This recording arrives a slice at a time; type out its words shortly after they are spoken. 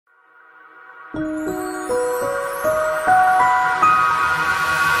Hi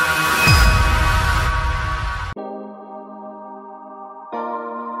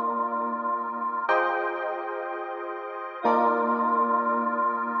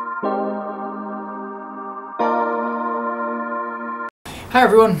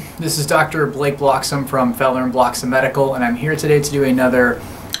everyone, this is Dr. Blake Bloxham from Feller & Bloxham Medical, and I'm here today to do another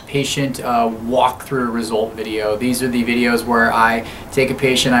patient walkthrough result video. These are the videos where I take a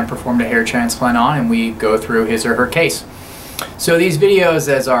patient I performed a hair transplant on and we go through his or her case. So these videos,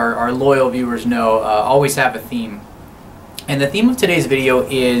 as our loyal viewers know, always have a theme. And the theme of today's video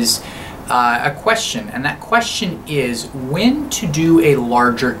is a question, and that question is when to do a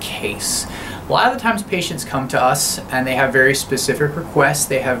larger case. A lot of the times patients come to us and they have very specific requests.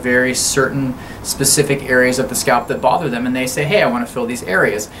 They have very certain specific areas of the scalp that bother them, and they say, hey, I want to fill these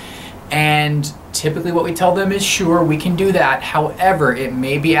areas. And typically what we tell them is, sure, we can do that. However, it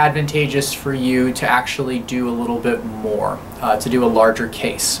may be advantageous for you to actually do a little bit more, to do a larger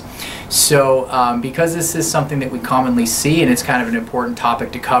case. So because this is something that we commonly see and it's kind of an important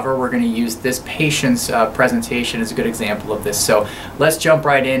topic to cover, we're going to use this patient's presentation as a good example of this. So let's jump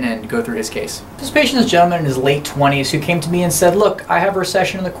right in and go through his case. This patient is a gentleman in his late 20s who came to me and said, look, I have a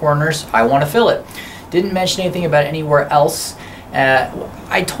recession in the corners, I want to fill it. Didn't mention anything about anywhere else.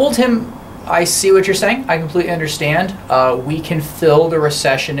 I told him, I see what you're saying, I completely understand. We can fill the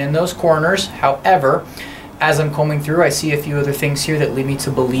recession in those corners. However, as I'm combing through, I see a few other things here that lead me to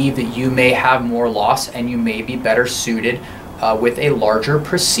believe that you may have more loss and you may be better suited with a larger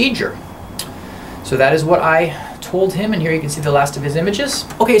procedure. So that is what I told him, and here you can see the last of his images.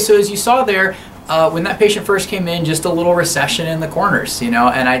 Okay, so as you saw there, when that patient first came in, just a little recession in the corners, and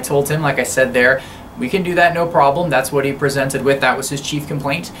I told him, like I said there, we can do that, no problem. That's what he presented with. That was his chief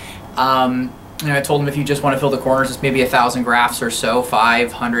complaint. I told him if you just want to fill the corners, it's maybe 1,000 grafts or so,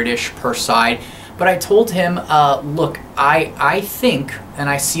 500-ish per side. But I told him, look, I think, and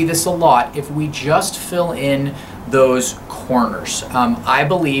I see this a lot, if we just fill in those corners, I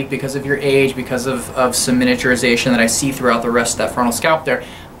believe because of your age, because of some miniaturization that I see throughout the rest of that frontal scalp there,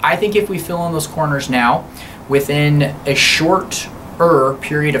 I think if we fill in those corners now, within a shorter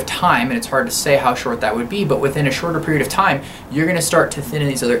period of time, and it's hard to say how short that would be, but within a shorter period of time, you're going to start to thin in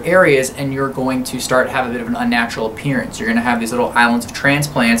these other areas and you're going to start to have a bit of an unnatural appearance. You're going to have these little islands of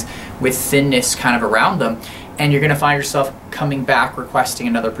transplants with thinness kind of around them, and you're going to find yourself coming back requesting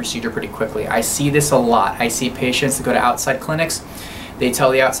another procedure pretty quickly. I see this a lot. I see patients that go to outside clinics. They tell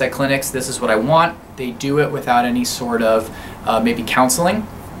the outside clinics, this is what I want. They do it without any sort of maybe counseling.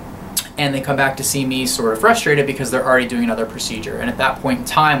 And they come back to see me sort of frustrated because they're already doing another procedure. And at that point in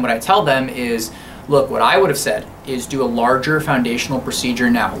time, what I tell them is, look, what I would have said is do a larger foundational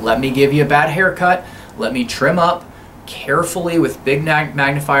procedure now. Let me give you a bad haircut. Let me trim up carefully with big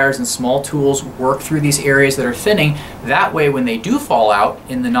magnifiers and small tools, work through these areas that are thinning. That way, when they do fall out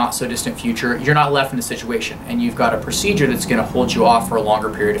in the not so distant future, you're not left in a situation and you've got a procedure that's going to hold you off for a longer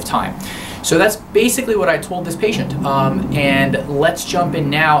period of time. So that's basically what I told this patient. And let's jump in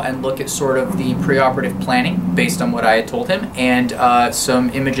now and look at sort of the preoperative planning based on what I had told him and some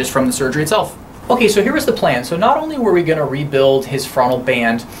images from the surgery itself. Okay, so here was the plan. So not only were we going to rebuild his frontal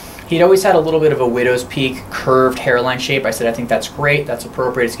band, he'd always had a little bit of a widow's peak curved hairline shape. I said, I think that's great, that's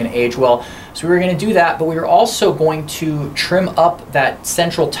appropriate, it's going to age well. So we were going to do that, but we were also going to trim up that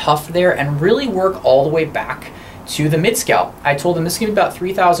central tuft there and really work all the way back to the mid-scalp. I told him this is going to be about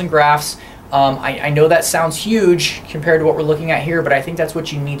 3,000 grafts. I know that sounds huge compared to what we're looking at here, but I think that's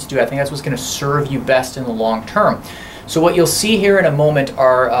what you need to do. I think that's what's going to serve you best in the long term. So what you'll see here in a moment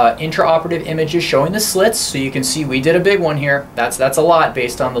are intraoperative images showing the slits. So you can see we did a big one here. That's a lot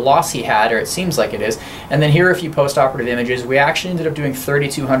based on the loss he had, or it seems like it is. And then here are a few postoperative images. We actually ended up doing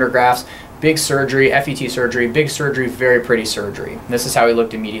 3,200 grafts, big surgery, FET surgery, big surgery, very pretty surgery. And this is how he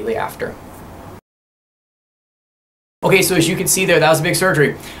looked immediately after. Okay, so as you can see there, that was a big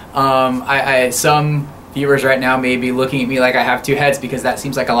surgery. Some viewers right now may be looking at me like I have two heads because that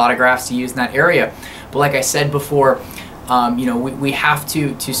seems like a lot of grafts to use in that area. But like I said before, we have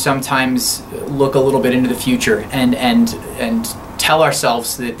to sometimes look a little bit into the future and tell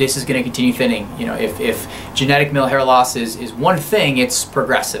ourselves that this is going to continue thinning. If genetic male hair loss is one thing, it's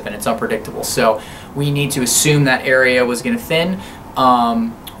progressive and it's unpredictable. So we need to assume that area was going to thin.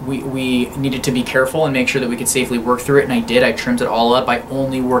 We needed to be careful and make sure that we could safely work through it, and I did. I trimmed it all up. I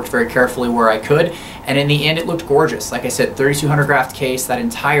only worked very carefully where I could, and in the end it looked gorgeous. Like I said, 3,200 graft case, that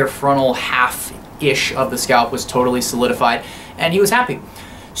entire frontal half-ish of the scalp was totally solidified, and he was happy.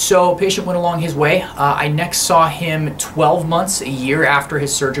 So patient went along his way. I next saw him 12 months, a year after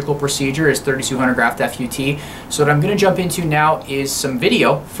his surgical procedure, his 3200 graft FUT. So what I'm going to jump into now is some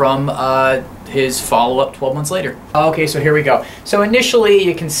video from his follow-up 12 months later. Okay, so here we go. So initially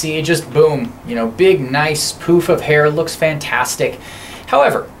you can see just boom, you know, big nice poof of hair, looks fantastic.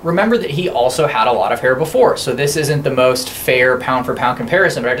 However, remember that he also had a lot of hair before, so this isn't the most fair pound for pound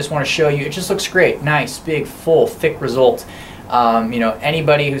comparison, but I just want to show you, it just looks great. Nice, big, full, thick result. You know,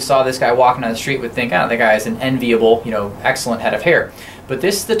 anybody who saw this guy walking down the street would think, oh, the guy has an enviable, you know, excellent head of hair. But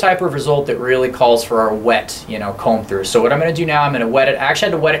this is the type of result that really calls for our wet, you know, comb through. So what I'm going to do now, I'm going to wet it. I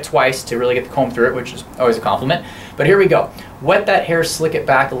actually had to wet it twice to really get the comb through it, which is always a compliment. But here we go. Wet that hair, slick it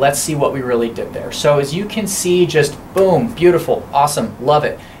back. Let's see what we really did there. So as you can see, just boom, beautiful, awesome, love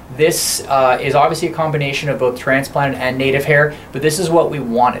it. This is obviously a combination of both transplanted and native hair, but this is what we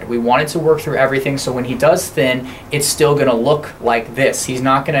wanted. We wanted to work through everything, so when he does thin, it's still gonna look like this. He's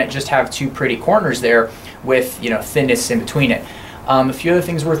not gonna just have two pretty corners there with, you know, thinness in between it. A few other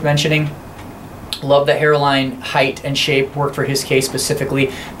things worth mentioning. Love the hairline height and shape, worked for his case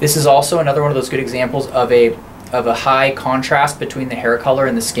specifically. This is also another one of those good examples of a high contrast between the hair color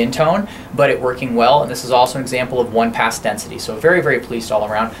and the skin tone, but it working well. And this is also an example of one pass density. So very, very pleased all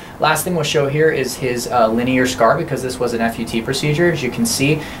around. Last thing we'll show here is his linear scar, because this was an FUT procedure. As you can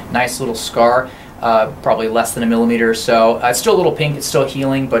see, nice little scar, probably less than a millimeter or so. It's still a little pink, it's still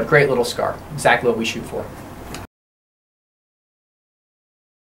healing, but great little scar. Exactly what we shoot for.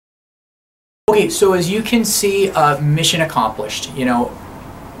 Okay, so as you can see, mission accomplished. You know,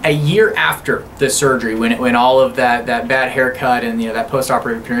 a year after the surgery, when all of that bad haircut and, you know, that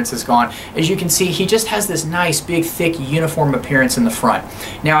post-operative appearance is gone, as you can see, he just has this nice, big, thick, uniform appearance in the front.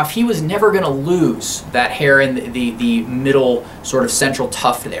 Now, if he was never going to lose that hair in the middle, sort of central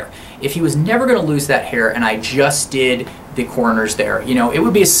tuft there, if he was never going to lose that hair and I just did the corners there, you know, it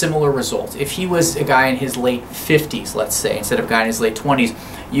would be a similar result. If he was a guy in his late 50s, let's say, instead of a guy in his late 20s,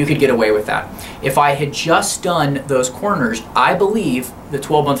 you could get away with that. If I had just done those corners, I believe the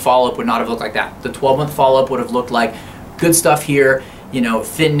 12-month follow-up would not have looked like that. The 12-month follow-up would have looked like good stuff here, you know,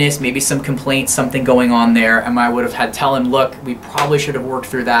 thinness, maybe some complaints, something going on there, and I would have had to tell him, look, we probably should have worked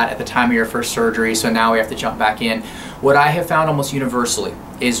through that at the time of your first surgery, so now we have to jump back in. What I have found almost universally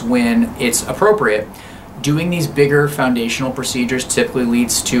is when it's appropriate, doing these bigger foundational procedures typically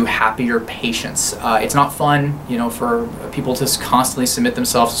leads to happier patients. It's not fun, you know, for people to constantly submit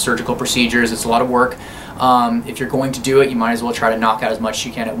themselves to surgical procedures. It's a lot of work. If you're going to do it, you might as well try to knock out as much as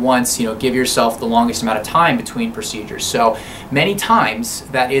you can at once. You know, give yourself the longest amount of time between procedures. So many times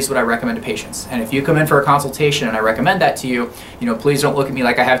that is what I recommend to patients. And if you come in for a consultation and I recommend that to you, you know, please don't look at me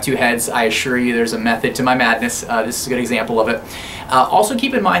like I have two heads. I assure you there's a method to my madness. This is a good example of it. Also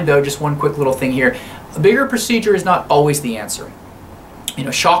keep in mind though, just one quick little thing here. A bigger procedure is not always the answer. You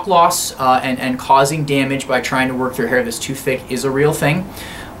know, shock loss and causing damage by trying to work through hair that's too thick is a real thing.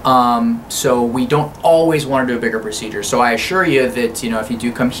 So we don't always want to do a bigger procedure. So I assure you that, you know, if you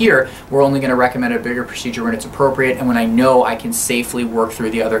do come here, we're only going to recommend a bigger procedure when it's appropriate and when I know I can safely work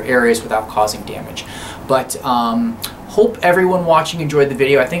through the other areas without causing damage. But hope everyone watching enjoyed the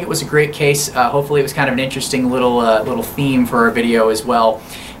video. I think it was a great case. Hopefully it was kind of an interesting little theme for our video as well.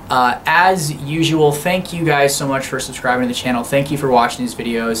 As usual, thank you guys so much for subscribing to the channel. Thank you for watching these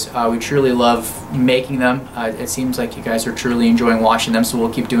videos. We truly love making them. It seems like you guys are truly enjoying watching them, so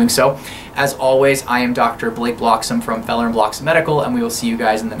we'll keep doing so. As always, I am Dr. Blake Bloxham from Feller & Bloxham Medical, and we will see you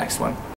guys in the next one.